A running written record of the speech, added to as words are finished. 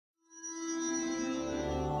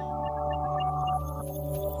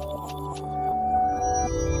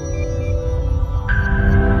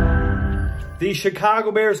The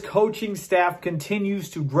Chicago Bears coaching staff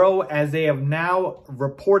continues to grow as they have now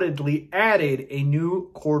reportedly added a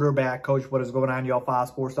new quarterback coach. What is going on, y'all? Faiz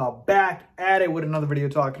Sports Talk back at it with another video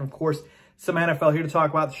talking, of course, some NFL here to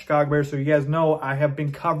talk about the Chicago Bears. So you guys know I have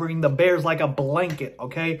been covering the Bears like a blanket,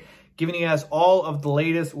 okay? Giving you guys all of the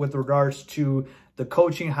latest with regards to the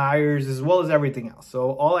coaching hires as well as everything else.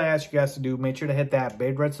 So all I ask you guys to do, make sure to hit that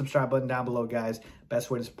big red subscribe button down below, guys.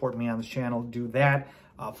 Best way to support me on this channel, do that.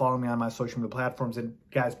 Follow me on my social media platforms. And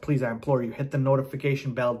guys, please, I implore you, hit the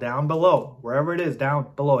notification bell down below. Wherever it is,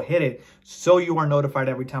 down below, hit it so you are notified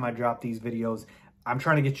every time I drop these videos. I'm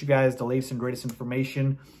trying to get you guys the latest and greatest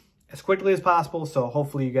information as quickly as possible. So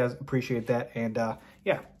hopefully you guys appreciate that. And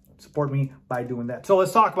yeah, support me by doing that. So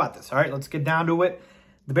let's talk about this. All right, let's get down to it.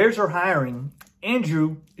 The Bears are hiring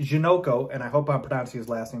Andrew Janocko, and I hope I'm pronouncing his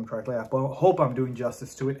last name correctly. I hope I'm doing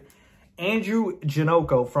justice to it. Andrew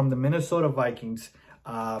Janocko from the Minnesota Vikings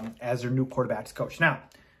as their new quarterbacks coach. Now,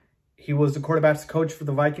 he was the quarterbacks coach for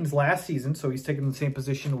the Vikings last season, so he's taking the same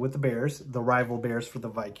position with the Bears, the rival Bears for the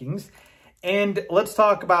Vikings. And let's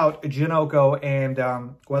talk about Janocko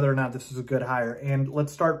and whether or not this is a good hire. And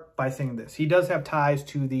let's start by saying this. He does have ties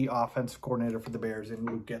to the offensive coordinator for the Bears in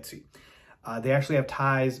Luke Getsy. They actually have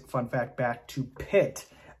ties, fun fact, back to Pitt.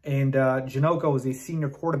 And Janocko was a senior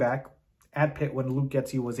quarterback at Pitt when Luke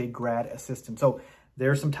Getsy was a grad assistant. So there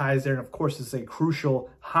are some ties there. And of course, it's a crucial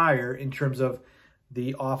hire in terms of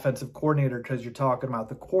the offensive coordinator because you're talking about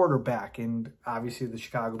the quarterback. And obviously the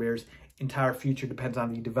Chicago Bears' entire future depends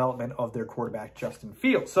on the development of their quarterback, Justin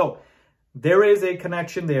Fields. So there is a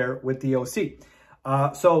connection there with the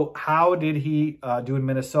OC. So how did he do in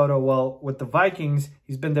Minnesota? Well, with the Vikings,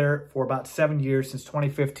 he's been there for about 7 years, since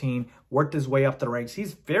 2015, worked his way up the ranks.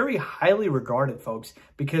 He's very highly regarded, folks,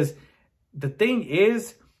 because the thing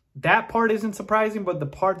is, that part isn't surprising, but the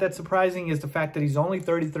part that's surprising is the fact that he's only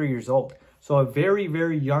 33 years old. So a very,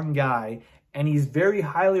 very young guy, and he's very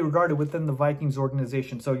highly regarded within the Vikings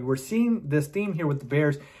organization. So we're seeing this theme here with the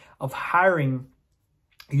Bears of hiring,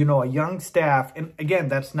 you know, a young staff. And again,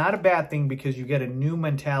 that's not a bad thing because you get a new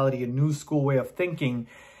mentality, a new school way of thinking.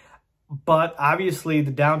 But obviously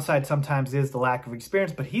the downside sometimes is the lack of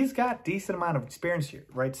experience, but he's got a decent amount of experience here,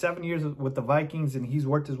 right? 7 years with the Vikings, and he's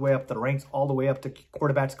worked his way up the ranks all the way up to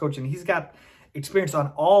quarterbacks coach. And he's got experience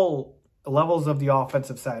on all levels of the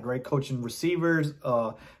offensive side, right? Coaching receivers,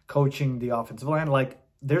 coaching the offensive line. Like,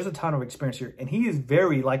 there's a ton of experience here. And he is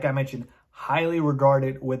very, like I mentioned, highly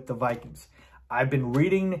regarded with the Vikings. I've been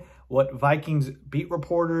reading what Vikings beat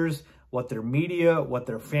reporters, what their media, what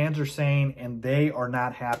their fans are saying, and they are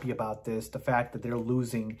not happy about this, the fact that they're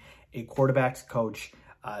losing a quarterback's coach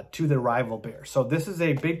to their rival Bears. So this is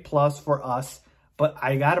a big plus for us, but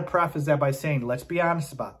I got to preface that by saying, let's be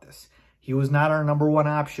honest about this. He was not our number one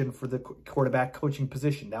option for the quarterback coaching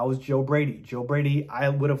position. That was Joe Brady. Joe Brady, I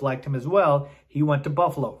would have liked him as well. He went to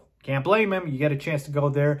Buffalo. Can't blame him. You get a chance to go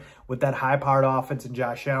there with that high-powered offense and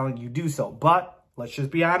Josh Allen. You do so. But let's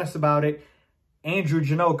just be honest about it. Andrew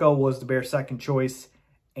Janocko was the Bears' second choice,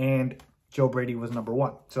 and Joe Brady was number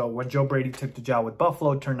one. So when Joe Brady took the job with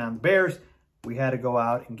Buffalo, turned down the Bears, we had to go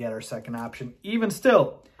out and get our second option. Even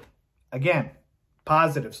still, again,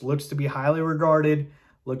 positives. Looks to be highly regarded.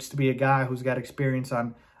 Looks to be a guy who's got experience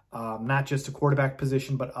on not just the quarterback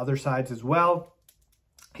position, but other sides as well.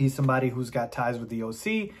 He's somebody who's got ties with the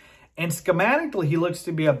OC. And schematically, he looks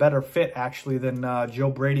to be a better fit, actually, than Joe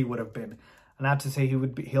Brady would have been. Not to say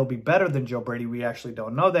he'll be better than Joe Brady. We actually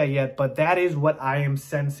don't know that yet, but that is what I am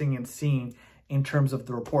sensing and seeing in terms of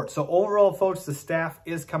the report. So overall, folks, the staff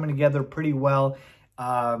is coming together pretty well.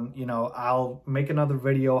 You know, I'll make another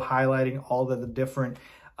video highlighting all of the different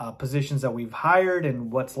positions that we've hired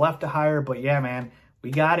and what's left to hire. But yeah, man,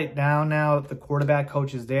 we got it down now. The quarterback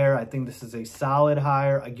coach is there. I think this is a solid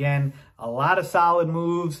hire. Again, a lot of solid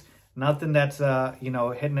moves. Nothing that's, you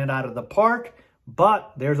know, hitting it out of the park.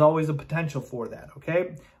 But there's always a potential for that,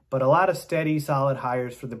 okay? But a lot of steady, solid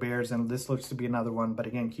hires for the Bears, and this looks to be another one. But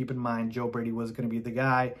again, keep in mind, Joe Brady was going to be the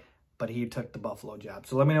guy, but he took the Buffalo job.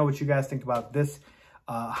 So let me know what you guys think about this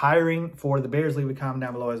hiring for the Bears. Leave a comment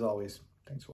down below as always.